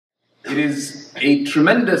It is a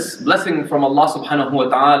tremendous blessing from Allah subhanahu wa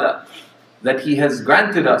ta'ala that He has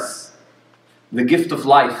granted us the gift of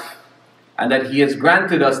life, and that He has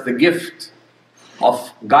granted us the gift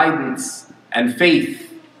of guidance and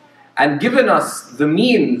faith, and given us the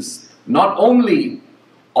means not only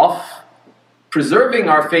of preserving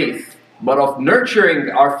our faith, but of nurturing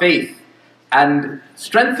our faith and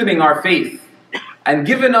strengthening our faith, and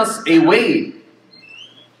given us a way,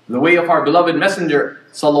 the way of our beloved Messenger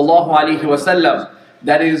sallallahu alaihi wasallam,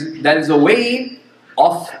 that is a way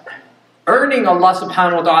of earning Allah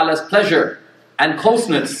subhanahu wa ta'ala's pleasure and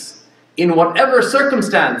closeness in whatever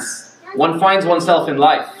circumstance one finds oneself in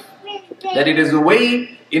life. That it is a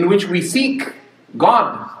way in which we seek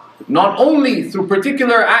God, not only through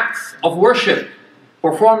particular acts of worship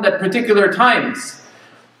performed at particular times,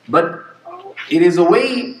 but it is a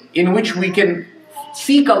way in which we can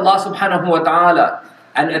seek Allah subhanahu wa ta'ala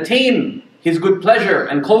and attain His good pleasure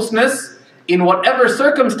and closeness in whatever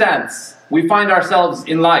circumstance we find ourselves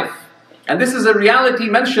in life. And this is a reality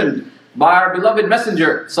mentioned by our beloved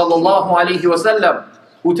Messenger sallallahu alaihi wasallam,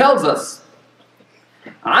 who tells us,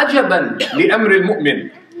 "Ajaban li amri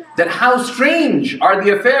al-mu'min," that how strange are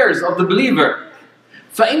the affairs of the believer.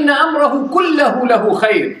 فَإِنَّ أَمْرَهُ كُلَّهُ لَهُ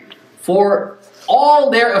خَيْرٌ, for all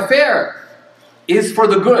their affair is for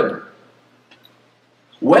the good.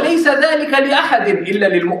 وَلَيْسَ ذَلِكَ لِأَحَدٍ إِلَّا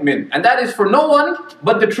لِلْمُؤْمِنِ, and that is for no one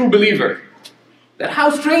but the true believer. That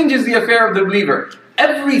how strange is the affair of the believer.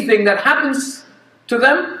 Everything that happens to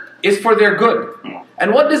them is for their good.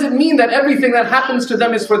 And what does it mean that everything that happens to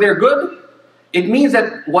them is for their good? It means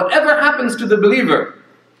that whatever happens to the believer,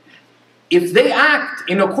 if they act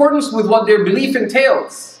in accordance with what their belief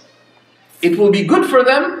entails, it will be good for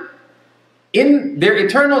them in their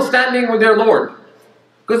eternal standing with their Lord.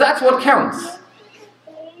 Because that's what counts.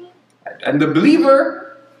 And the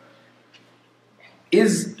believer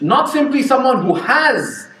is not simply someone who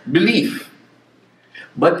has belief,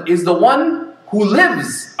 but is the one who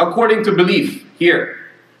lives according to belief here.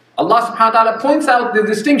 Allah subhanahu wa ta'ala points out the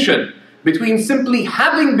distinction between simply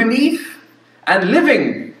having belief and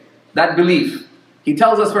living that belief. He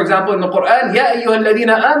tells us, for example, in the Quran, "Ya ayyuhal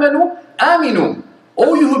ladina amanu, aminu."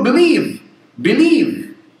 O you who believe,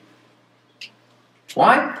 believe.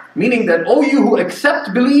 Why? Meaning that, O you who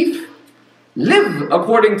accept belief, live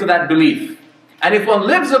according to that belief. And if one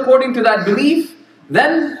lives according to that belief,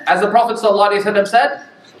 then, as the Prophet ﷺ said,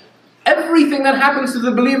 everything that happens to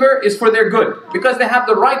the believer is for their good, because they have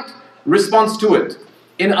the right response to it.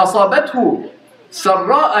 In أَصَابَتْهُ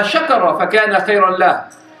سَرَّاءَ شَكَرَ فَكَانَ خَيْرًا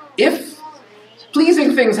لَهُ. If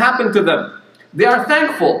pleasing things happen to them, they are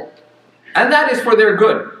thankful, and that is for their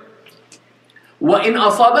good. وَإِنْ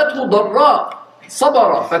أَصَابَتْهُ ضَرَّاءَ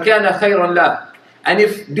صَبَرَ فَكَانَ خَيْرًا لَهُ. And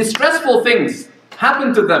if distressful things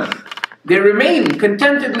happen to them, they remain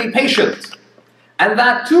contentedly patient, and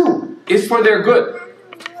that too is for their good.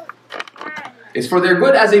 It's for their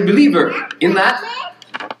good as a believer, in that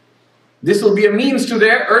this will be a means to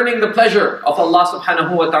their earning the pleasure of Allah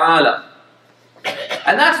subhanahu wa ta'ala.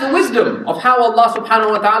 And that's the wisdom of how Allah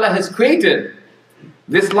subhanahu wa ta'ala has created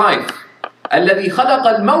this life. الَّذِي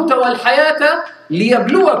خَلَقَ الْمَوْتَ وَالْحَيَاةَ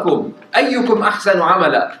لِيَبْلُوَكُمْ أَيُّكُمْ أَحْسَنُ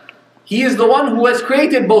عَمَلًا. He is the one who has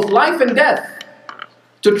created both life and death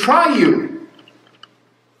to try you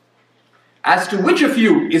as to which of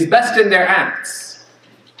you is best in their acts.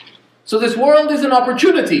 So this world is an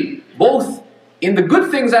opportunity, both in the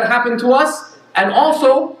good things that happen to us and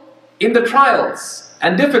also in the trials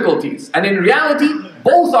and difficulties. And in reality,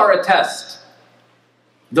 both are a test.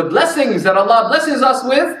 The blessings that Allah blesses us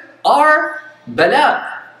with are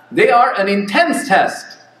bala. They are an intense test.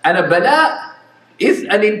 And a bala is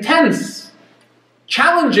an intense,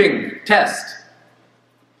 challenging test.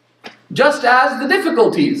 Just as the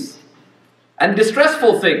difficulties and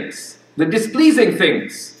distressful things, the displeasing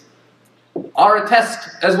things, are a test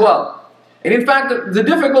as well. And in fact, the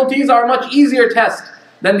difficulties are a much easier test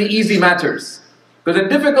than the easy matters. Because in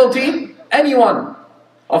difficulty, anyone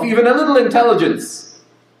of even a little intelligence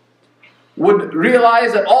would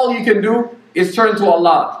realize that all you can do is turn to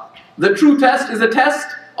Allah. The true test is a test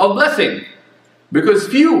of blessing. Because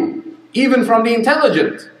few, even from the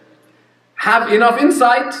intelligent, have enough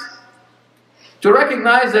insight to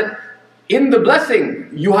recognize that in the blessing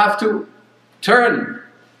you have to turn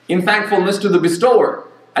in thankfulness to the bestower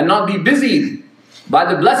and not be busied by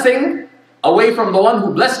the blessing away from the one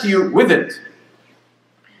who blessed you with it.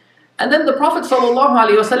 And then the Prophet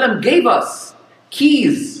ﷺ gave us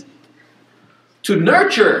keys to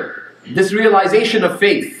nurture this realization of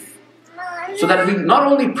faith, so that we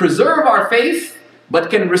not only preserve our faith, but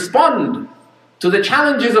can respond to the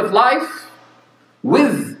challenges of life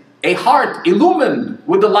with a heart illumined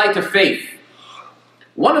with the light of faith.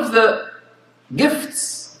 One of the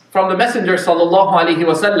gifts from the Messenger sallallahu alaihi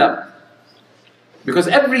wasallam, because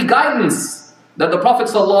every guidance that the Prophet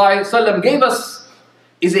sallallahu alaihi wasallam gave us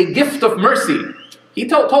is a gift of mercy. He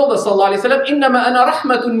told us sallallahu alaihi wasallam, "Innama ana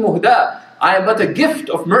rahmatun muhda." I am but a gift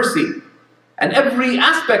of mercy. And every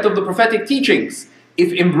aspect of the prophetic teachings,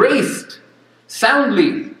 if embraced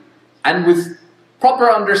soundly and with proper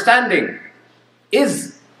understanding,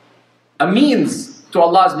 is a means to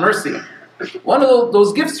Allah's mercy. One of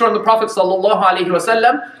those gifts from the Prophet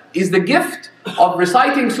ﷺ is the gift of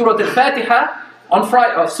reciting Surah Al-Fatiha on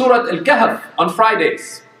Surah Al Kahf on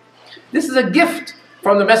Fridays. This is a gift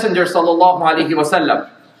from the Messenger ﷺ.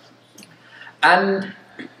 And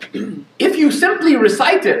if you simply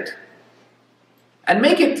recite it and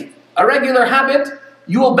make it a regular habit,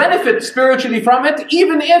 you will benefit spiritually from it,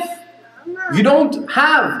 even if you don't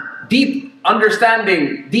have deep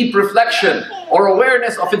understanding, deep reflection, or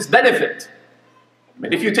awareness of its benefit.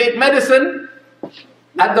 But if you take medicine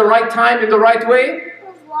at the right time, in the right way,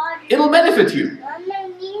 it'll benefit you,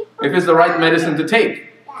 if it's the right medicine to take.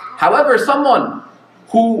 However, someone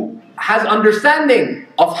who has understanding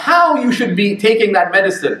of how you should be taking that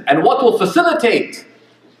medicine and what will facilitate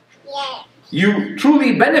you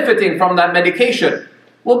truly benefiting from that medication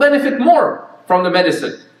will benefit more from the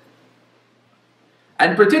medicine.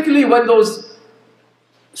 And particularly when those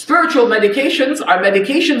spiritual medications are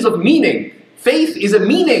medications of meaning. Faith is a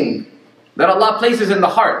meaning that Allah places in the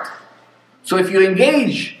heart. So if you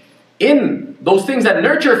engage in those things that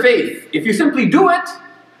nurture faith, if you simply do it,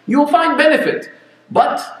 you will find benefit.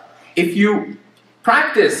 But if you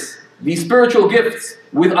practice these spiritual gifts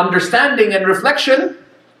with understanding and reflection,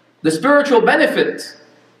 the spiritual benefit,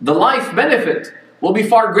 the life benefit, will be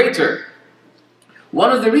far greater.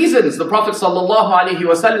 One of the reasons the Prophet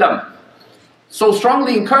ﷺ so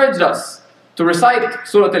strongly encouraged us to recite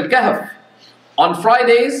Surah Al Kahf on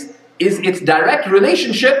Fridays is its direct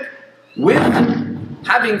relationship with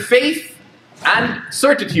having faith and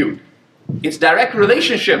certitude. Its direct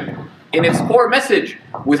relationship in its core message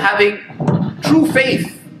with having true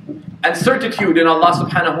faith and certitude in Allah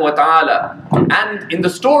subhanahu wa ta'ala. And in the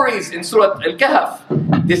stories in Surah Al Kahf,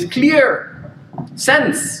 this clear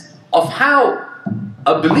sense of how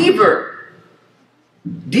a believer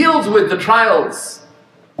deals with the trials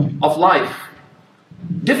of life.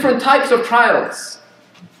 Different types of trials,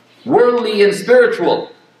 worldly and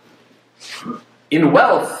spiritual, in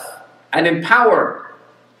wealth and in power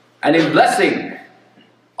and in blessing,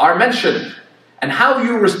 are mentioned, and how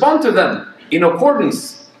you respond to them in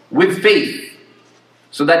accordance with faith,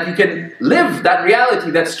 so that you can live that reality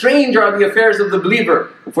that strange are the affairs of the believer,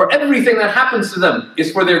 for everything that happens to them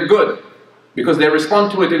is for their good, because they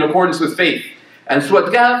respond to it in accordance with faith. And Surah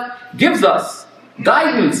Al Kahf gives us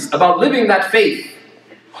guidance about living that faith,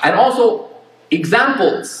 and also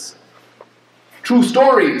examples, true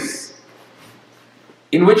stories,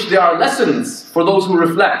 in which there are lessons for those who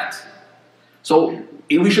reflect. So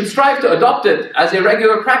we should strive to adopt it as a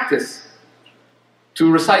regular practice,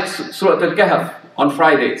 to recite Surah Al Kahf on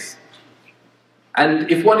Fridays.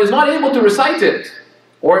 And if one is not able to recite it,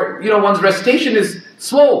 or one's recitation is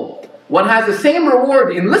slow, one has the same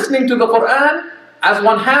reward in listening to the Quran as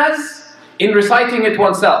one has in reciting it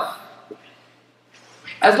oneself,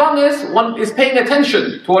 as long as one is paying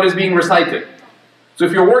attention to what is being recited. So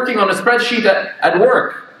if you're working on a spreadsheet at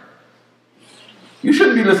work, you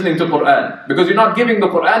shouldn't be listening to Quran, because you're not giving the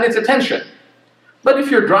Quran its attention. But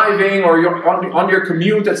if you're driving or you're on your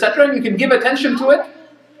commute, etc., and you can give attention to it,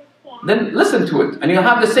 then listen to it, and you'll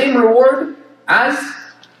have the same reward as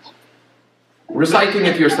reciting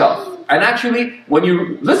it yourself. And actually, when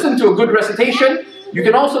you listen to a good recitation, you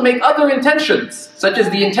can also make other intentions, such as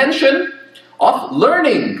the intention of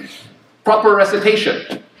learning proper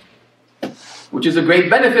recitation, which is a great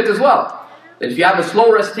benefit as well. That if you have a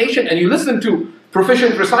slow recitation and you listen to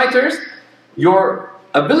proficient reciters, your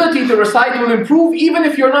ability to recite will improve even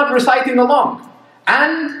if you're not reciting along.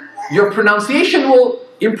 And your pronunciation will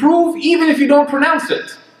improve even if you don't pronounce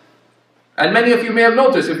it. And many of you may have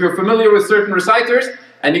noticed, if you're familiar with certain reciters,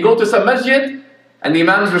 and you go to some masjid, and the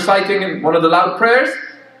imam is reciting in one of the loud prayers,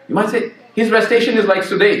 you might say, his recitation is like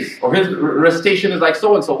Sudais, or his recitation is like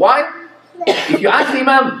so-and-so. Why? If you ask the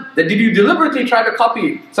imam, that did you deliberately try to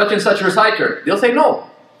copy such and such reciter? They'll say no.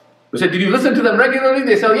 You say, did you listen to them regularly?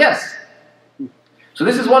 They say yes. So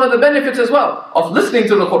this is one of the benefits as well of listening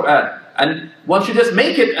to the Quran. And one should just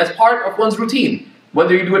make it as part of one's routine.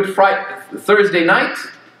 Whether you do it Thursday night,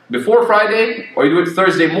 before Friday, or you do it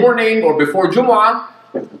Thursday morning, or before Jumu'ah,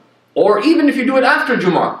 or even if you do it after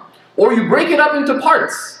Jumu'ah, or you break it up into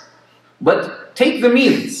parts. But take the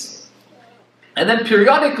means. And then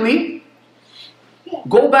periodically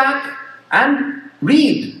go back and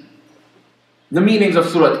read the meanings of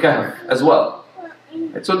Surah Al Kahf as well.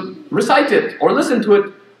 And so recite it or listen to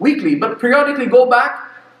it weekly, but periodically go back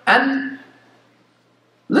and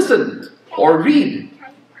listen or read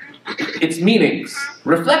its meanings,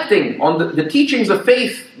 reflecting on the teachings of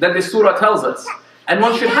faith that this surah tells us. And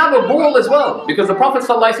one should have a goal as well, because the Prophet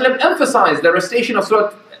ﷺ emphasized the recitation of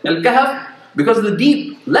Surah Al Kahf because of the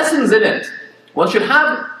deep lessons in it. One should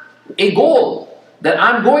have a goal that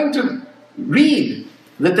I'm going to read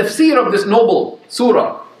the tafsir of this noble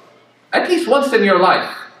surah at least once in your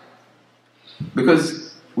life,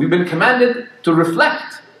 because we've been commanded to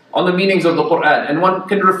reflect on the meanings of the Quran, and one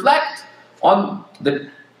can reflect on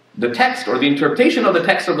the text or the interpretation of the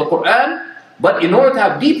text of the Quran, but in order to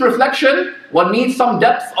have deep reflection, one needs some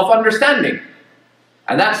depth of understanding.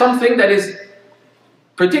 And that's something that is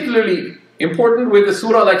particularly important with the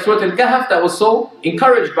surah like Surah Al Kahf that was so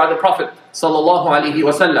encouraged by the Prophet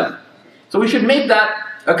ﷺ. So we should make that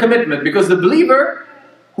a commitment, because the believer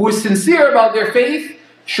who is sincere about their faith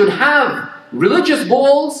should have religious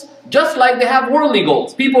goals just like they have worldly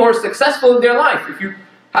goals. People who are successful in their life, if you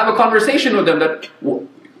have a conversation with them that,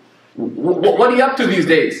 what are you up to these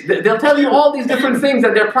days? They'll tell you all these different things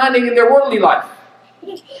that they're planning in their worldly life.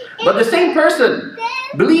 But the same person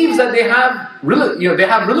believes that they have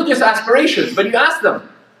religious aspirations, but you ask them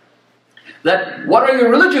that, what are your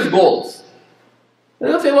religious goals? And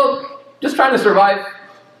they'll say, well, just trying to survive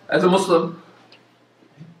as a Muslim.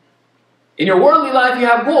 In your worldly life you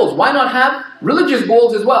have goals. Why not have religious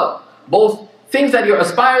goals as well? Both things that you're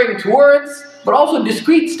aspiring towards, but also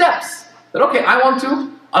discrete steps. That, okay, I want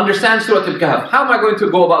to understand Surah Al Kahf. How am I going to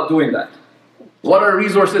go about doing that? What are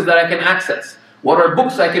resources that I can access? What are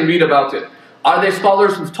books I can read about it? Are there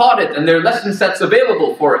scholars who've taught it and there are lesson sets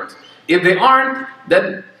available for it? If they aren't,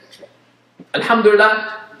 then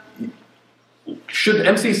alhamdulillah, should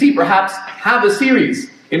MCC perhaps have a series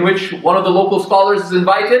in which one of the local scholars is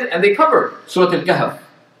invited and they cover Surah Al Kahf,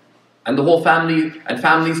 and the whole family and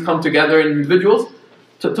families come together, individuals,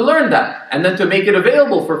 to learn that, and then to make it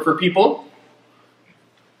available for people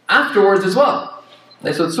afterwards as well.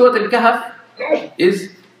 And so Surah Al Kahf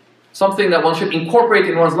is something that one should incorporate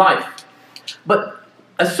in one's life. But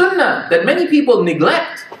a sunnah that many people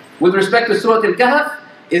neglect with respect to Surah Al Kahf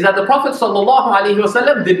is that the Prophet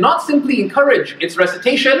ﷺ did not simply encourage its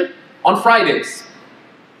recitation on Fridays.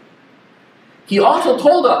 He also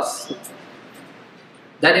told us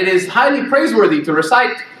that it is highly praiseworthy to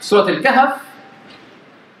recite Surah Al Kahf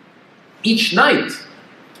each night.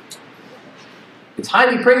 It's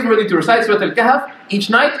highly praiseworthy to recite Surah Al Kahf each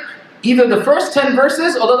night, either the first 10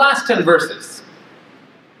 verses or the last 10 verses.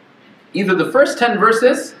 Either the first 10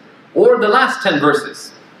 verses or the last 10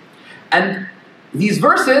 verses. And these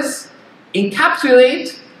verses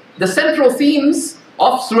encapsulate the central themes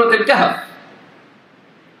of Surah Al Kahf.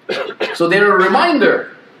 So they're a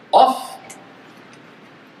reminder of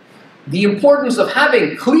the importance of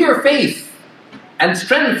having clear faith and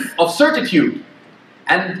strength of certitude,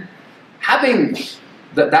 and having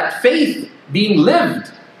that faith being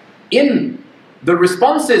lived in the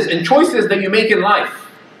responses and choices that you make in life.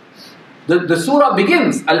 The surah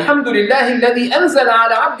begins, Alhamdulillahi alladhi anzala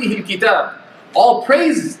ala abdihi al-kitab. All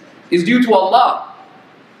praise is due to Allah,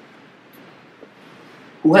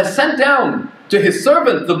 who has sent down to His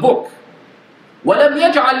servant the book. وَلَمْ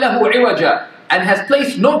يَجْعَلْ لَهُ عِوَجًا, and has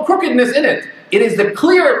placed no crookedness in it. It is the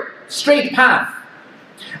clear, straight path.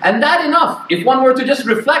 And that enough, if one were to just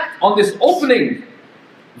reflect on this opening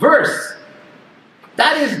verse,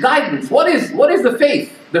 that is guidance. What is the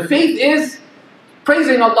faith? The faith is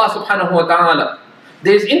praising Allah subhanahu wa ta'ala.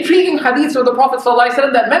 There's intriguing hadiths of the Prophet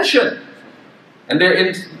ﷺ that mention, and they're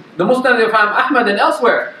in the Musnad of Imam Ahmad and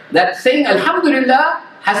elsewhere, that saying Alhamdulillah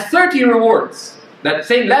has 30 rewards. That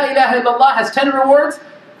saying La ilaha illallah has 10 rewards,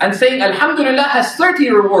 and saying Alhamdulillah has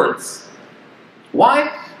 30 rewards.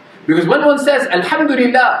 Why? Because when one says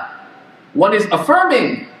Alhamdulillah, one is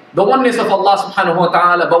affirming the oneness of Allah subhanahu wa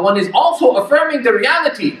ta'ala, but one is also affirming the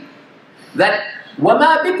reality that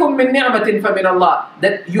وَمَا بِكُم مِّن نِعْمَةٍ فَمِنَ اللَّهِ,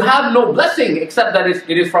 that you have no blessing except that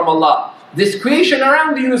it is from Allah. This creation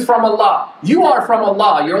around you is from Allah. You are from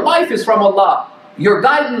Allah. Your life is from Allah. Your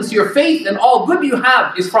guidance, your faith, and all good you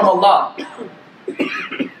have is from Allah.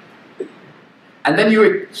 And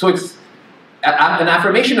then so it's an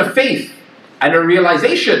affirmation of faith and a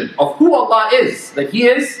realization of who Allah is, that He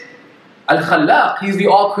is al-Khallaq, He is the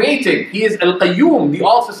all-creating, He is al-Qayyum, the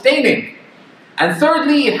all-sustaining. And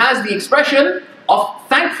thirdly, it has the expression of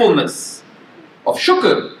thankfulness, of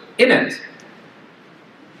shukr in it.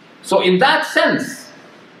 So in that sense,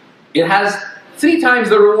 it has 3 times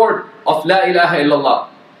the reward of La ilaha illallah.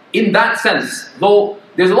 In that sense, though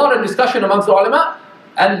there's a lot of discussion amongst the ulama,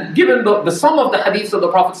 and given the sum of the hadiths of the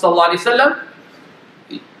Prophet ﷺ,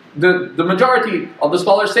 the majority of the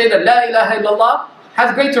scholars say that La ilaha illallah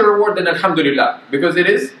has greater reward than Alhamdulillah, because it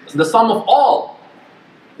is the sum of all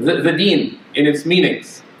the deen in its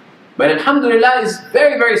meanings. But Alhamdulillah is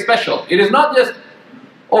very, very special. It is not just,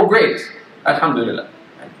 oh great, Alhamdulillah.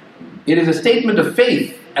 It is a statement of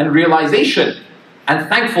faith and realization and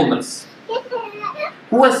thankfulness.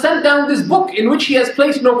 Who has sent down this book in which He has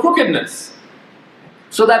placed no crookedness,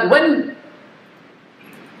 so that when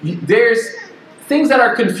there's things that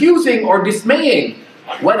are confusing or dismaying,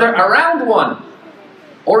 whether around one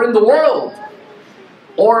or in the world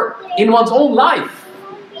or in one's own life,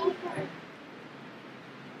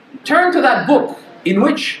 turn to that book in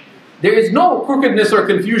which there is no crookedness or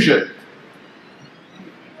confusion,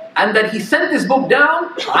 and that He sent this book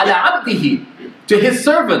down ala abdihi, to His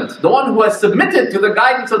servant, the one who has submitted to the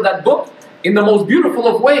guidance of that book in the most beautiful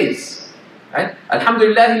of ways. Right?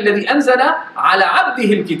 Alhamdulillah alladhi anzala ala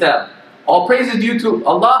abdihi al-kitab. All praise is due to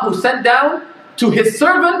Allah who sent down to His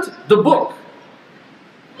servant the book.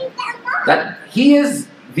 That He is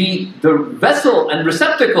the vessel and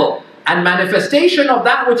receptacle and manifestation of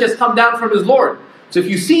that which has come down from His Lord. So if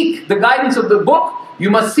you seek the guidance of the book, you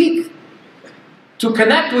must seek to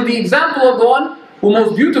connect with the example of the one who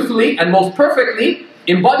most beautifully and most perfectly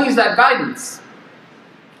embodies that guidance.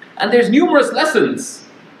 And there's numerous lessons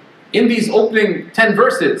in these opening 10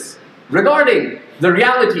 verses regarding the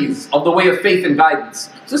realities of the way of faith and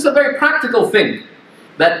guidance. So this is a very practical thing,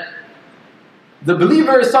 that the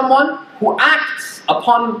believer is someone who acts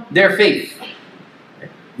upon their faith.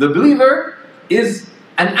 The believer is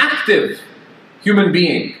an active human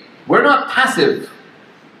being. We're not passive.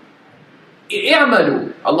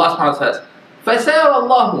 i'malu, Allah subhanahu wa ta'ala says, فَسَيَرَ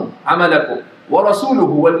اللَّهُ عَمَلَكُمْ وَرَسُولُهُ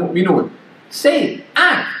وَالْمُؤْمِنُونَ. Say,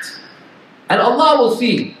 act, and Allah will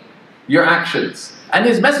see your actions, and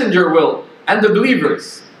His messenger will, and the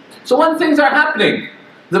believers. So when things are happening,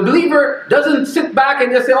 the believer doesn't sit back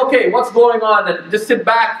and just say, okay, what's going on, and just sit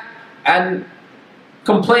back and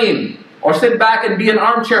complain, or sit back and be an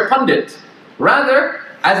armchair pundit. Rather,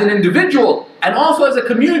 as an individual, and also as a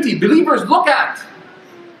community, believers look at,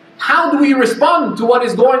 how do we respond to what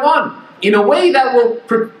is going on in a way that will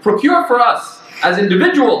procure for us as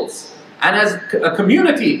individuals and as a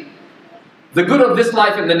community the good of this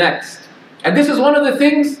life and the next. And this is one of the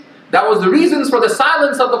things that was the reasons for the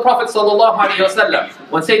silence of the Prophet ﷺ.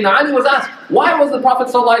 When Sayyidina Ali was asked, why was the Prophet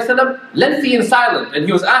ﷺ lengthy and silent? And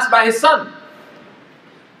he was asked by his son.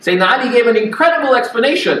 Sayyidina Ali gave an incredible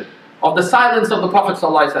explanation of the silence of the Prophet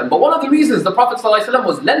ﷺ. But one of the reasons the Prophet ﷺ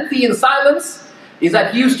was lengthy in silence is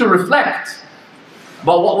that he used to reflect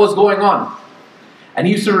about what was going on. And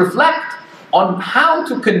he used to reflect on how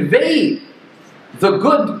to convey the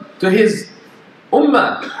good to his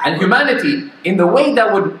ummah and humanity in the way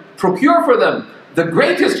that would procure for them the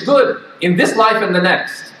greatest good in this life and the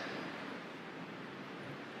next.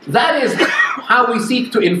 That is how we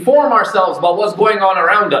seek to inform ourselves about what's going on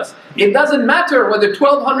around us. It doesn't matter whether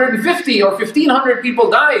 1,250 or 1,500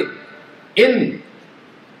 people died in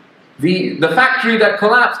the factory that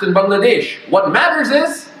collapsed in Bangladesh. What matters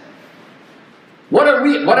is, what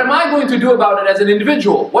am I going to do about it as an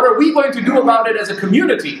individual? What are we going to do about it as a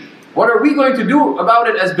community? What are we going to do about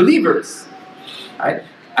it as believers? Right?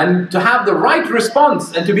 And to have the right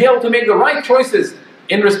response and to be able to make the right choices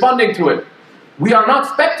in responding to it. We are not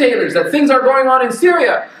spectators that things are going on in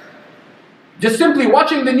Syria, just simply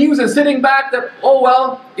watching the news and sitting back that, oh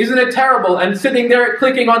well, isn't it terrible? And sitting there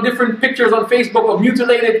clicking on different pictures on Facebook of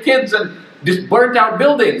mutilated kids and just burnt out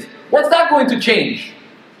buildings. What's that going to change?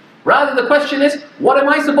 Rather, the question is, what am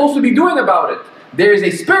I supposed to be doing about it? There is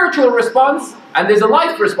a spiritual response and there's a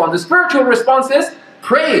life response. The spiritual response is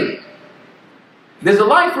pray. There's a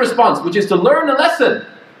life response, which is to learn a lesson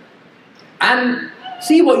and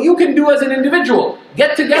see what you can do as an individual.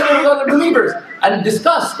 Get together with other believers and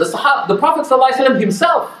discuss. The Prophet ﷺ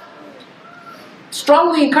himself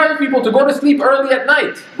strongly encouraged people to go to sleep early at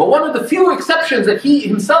night. But one of the few exceptions that he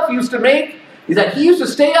himself used to make is that he used to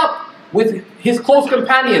stay up with his close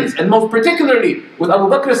companions, and most particularly with Abu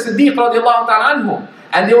Bakr as-Siddiq radiallahu ta'ala anhu,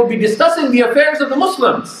 and they would be discussing the affairs of the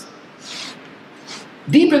Muslims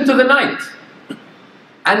deep into the night.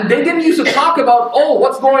 And they didn't used to talk about, oh,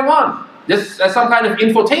 what's going on, just as some kind of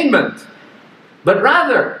infotainment. But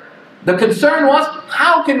rather, the concern was,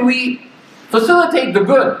 how can we facilitate the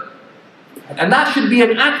good? And that should be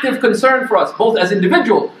an active concern for us, both as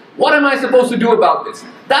individuals. What am I supposed to do about this?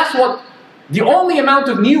 That's what, the only amount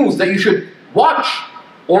of news that you should watch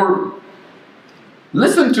or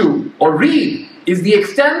listen to or read is the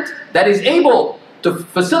extent that is able to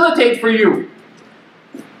facilitate for you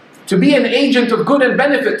to be an agent of good and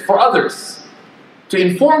benefit for others, to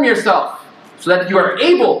inform yourself so that you are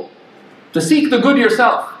able to seek the good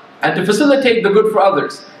yourself and to facilitate the good for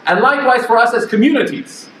others. And likewise for us as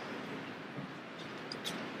communities.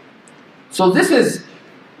 So this is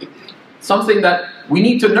something that we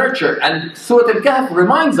need to nurture, and Surah Al Kahf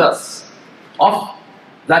reminds us of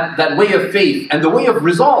that way of faith and the way of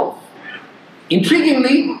resolve.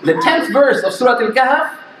 Intriguingly, the 10th verse of Surah Al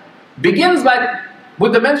Kahf begins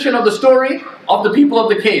with the mention of the story of the people of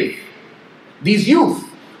the cave. These youth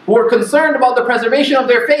who were concerned about the preservation of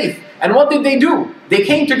their faith. And what did they do? They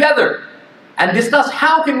came together and discussed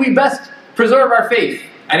how can we best preserve our faith.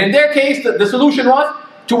 And in their case, the solution was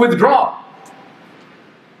to withdraw.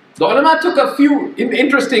 The ulama took a few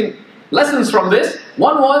interesting lessons from this.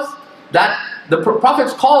 One was that the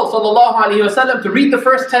Prophet's call ﷺ to read the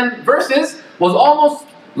first 10 verses was almost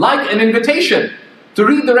like an invitation to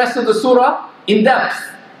read the rest of the surah in depth.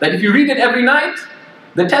 That if you read it every night,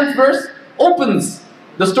 the 10th verse opens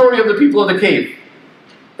the story of the people of the cave.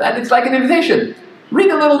 That it's like an invitation.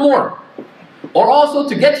 Read a little more. Or also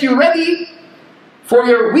to get you ready for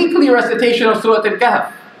your weekly recitation of Surah Al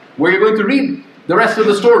Kahf, where you're going to read the rest of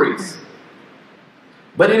the stories.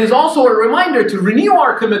 But it is also a reminder to renew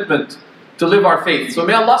our commitment to live our faith. So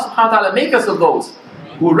may Allah subhanahu wa ta'ala make us of those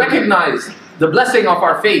who recognize the blessing of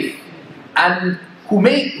our faith and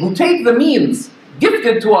who take the means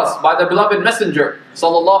gifted to us by the beloved Messenger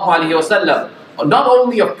sallallahu alaihi wasallam, not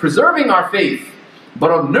only of preserving our faith, but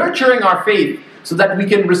of nurturing our faith so that we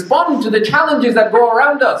can respond to the challenges that grow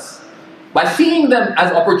around us by seeing them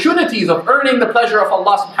as opportunities of earning the pleasure of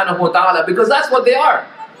Allah subhanahu wa ta'ala, because that's what they are.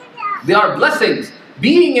 They are blessings.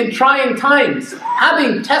 Being in trying times,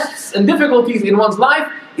 having tests and difficulties in one's life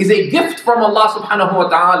is a gift from Allah subhanahu wa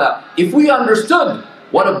ta'ala. If we understood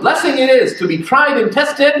what a blessing it is to be tried and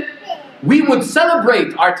tested, we would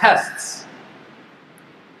celebrate our tests.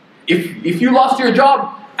 If you lost your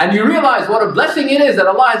job and you realize what a blessing it is that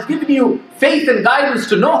Allah has given you faith and guidance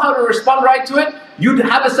to know how to respond right to it, you'd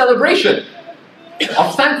have a celebration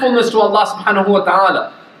of thankfulness to Allah subhanahu wa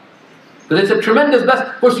ta'ala. Because it's a tremendous blessing.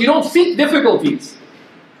 Of course, you don't seek difficulties.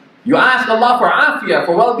 You ask Allah for afiyah,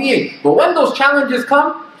 for well-being. But when those challenges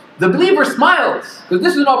come, the believer smiles. Because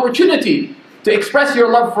this is an opportunity to express your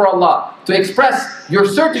love for Allah, to express your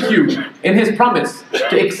certitude in His promise,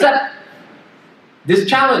 to accept this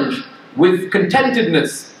challenge with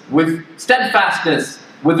contentedness, with steadfastness,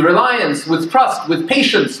 with reliance, with trust, with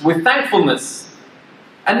patience, with thankfulness,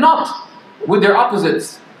 and not with their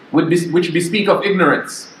opposites, which bespeak of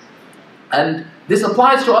ignorance. And this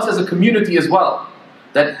applies to us as a community as well.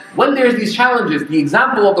 That when there's these challenges, the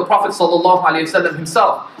example of the Prophet ﷺ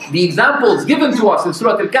himself, the examples given to us in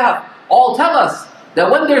Surah Al Kahf, all tell us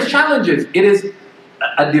that when there's challenges, it is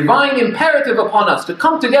a divine imperative upon us to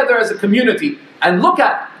come together as a community and look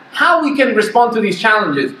at how we can respond to these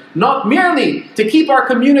challenges. Not merely to keep our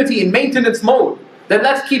community in maintenance mode, that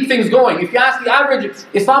let's keep things going. If you ask the average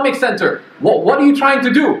Islamic center, what are you trying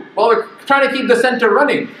to do? Well, we're trying to keep the center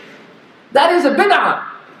running. That is a bid'ah.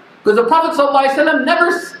 Because the Prophet ﷺ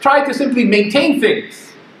never tried to simply maintain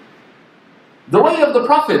things. The way of the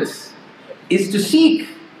Prophets is to seek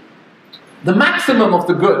the maximum of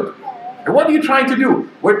the good. And what are you trying to do?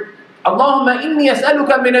 Allahumma inni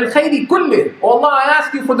as'aluka min al-khayri kullih. Oh Allah, I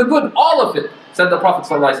ask you for the good, all of it, said the Prophet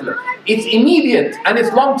ﷺ. It's immediate and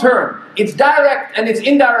it's long term. It's direct and it's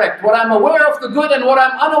indirect. What I'm aware of the good and what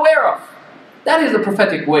I'm unaware of. That is the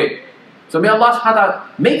prophetic way. So may Allah subhanahu wa ta'ala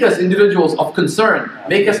make us individuals of concern,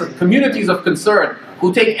 make us communities of concern,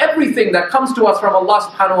 who take everything that comes to us from Allah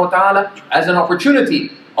subhanahu wa ta'ala as an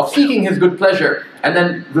opportunity of seeking His good pleasure, and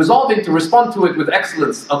then resolving to respond to it with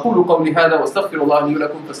excellence. أقول قولي هذا واستغفر الله لي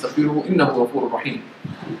ولكم فاستغفروه إنه غفور رحيم.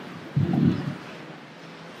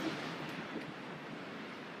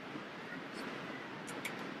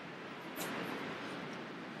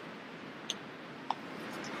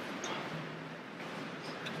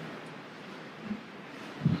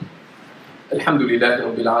 الحمد لله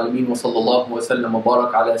رب العالمين وصلى الله وسلم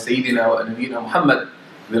وبارك على سيدنا ونبينا محمد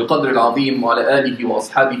ذي القدر العظيم وعلى آله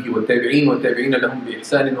وأصحابه والتابعين والتابعين لهم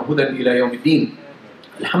بإحسان وهدى إلى يوم الدين.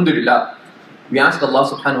 Alhamdulillah, we ask Allah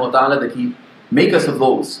subhanahu wa ta'ala that He make us of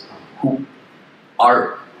those who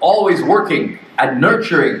are always working at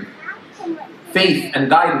nurturing faith and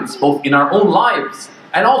guidance both in our own lives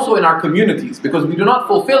and also in our communities, because we do not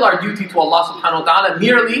fulfill our duty to Allah subhanahu wa ta'ala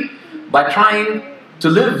merely by trying to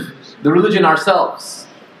live the religion ourselves.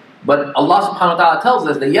 But Allah subhanahu wa ta'ala tells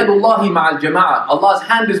us that Yadullahi ma'al jama'ah, Allah's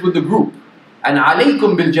hand is with the group. And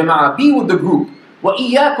alaykum bil jama'ah, be with the group.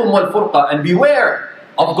 وَإِيَّاكُمْ وَالْفُرْقَةِ, and beware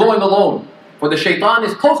of going alone. For the shaitan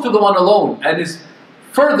is close to the one alone and is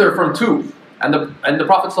further from two. And the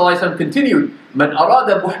Prophet ﷺ continued, مَنْ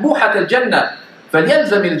أَرَادَ بُحْبُوحَةَ الْجَنَّةِ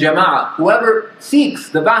فَلْيَلْزَمِ الْجَمَاعَةِ. Whoever seeks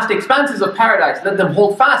the vast expanses of paradise, let them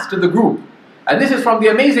hold fast to the group. And this is from the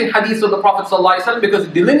amazing hadith of the Prophet ﷺ, because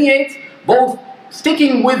it delineates both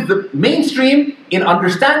sticking with the mainstream in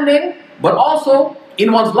understanding, but also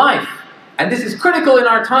in one's life. And this is critical in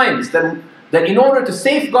our times, that in order to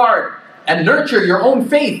safeguard and nurture your own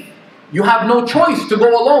faith, you have no choice to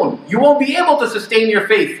go alone. You won't be able to sustain your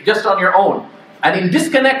faith just on your own. And in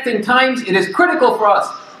disconnecting times, it is critical for us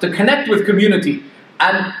to connect with community.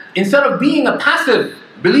 And instead of being a passive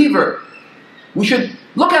believer, we should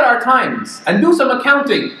look at our times and do some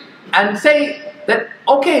accounting and say that,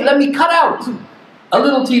 okay, let me cut out a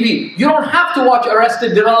little TV. You don't have to watch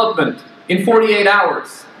Arrested Development in 48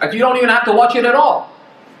 hours. Like, you don't even have to watch it at all.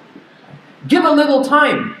 Give a little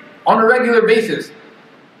time on a regular basis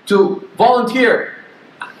to volunteer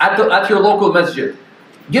at your local masjid.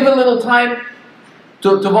 Give a little time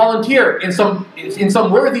to volunteer in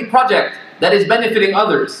some worthy project that is benefiting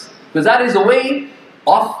others. Because that is a way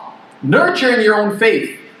of nurturing your own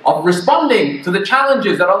faith, of responding to the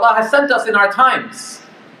challenges that Allah has sent us in our times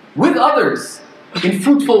with others in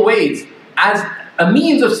fruitful ways, as a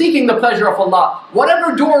means of seeking the pleasure of Allah.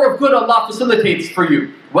 Whatever door of good Allah facilitates for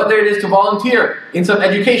you, whether it is to volunteer in some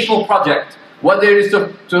educational project, whether it is to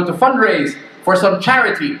fundraise for some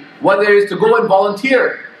charity, whether it is to go and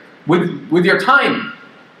volunteer with your time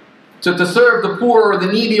to serve the poor or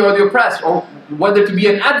the needy or the oppressed, or whether to be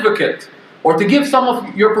an advocate, or to give some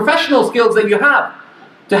of your professional skills that you have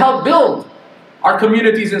to help build our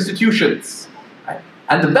community's institutions.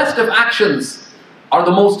 And the best of actions are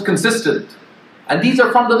the most consistent. And these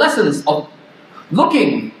are from the lessons of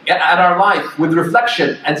looking at our life with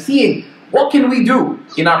reflection and seeing what can we do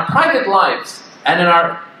in our private lives and in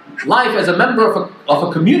our life as a member of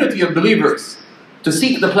a community of believers to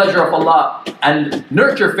seek the pleasure of Allah and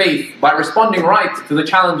nurture faith by responding right to the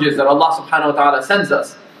challenges that Allah subhanahu wa ta'ala sends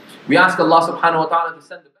us. We ask Allah subhanahu wa ta'ala to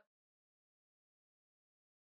send the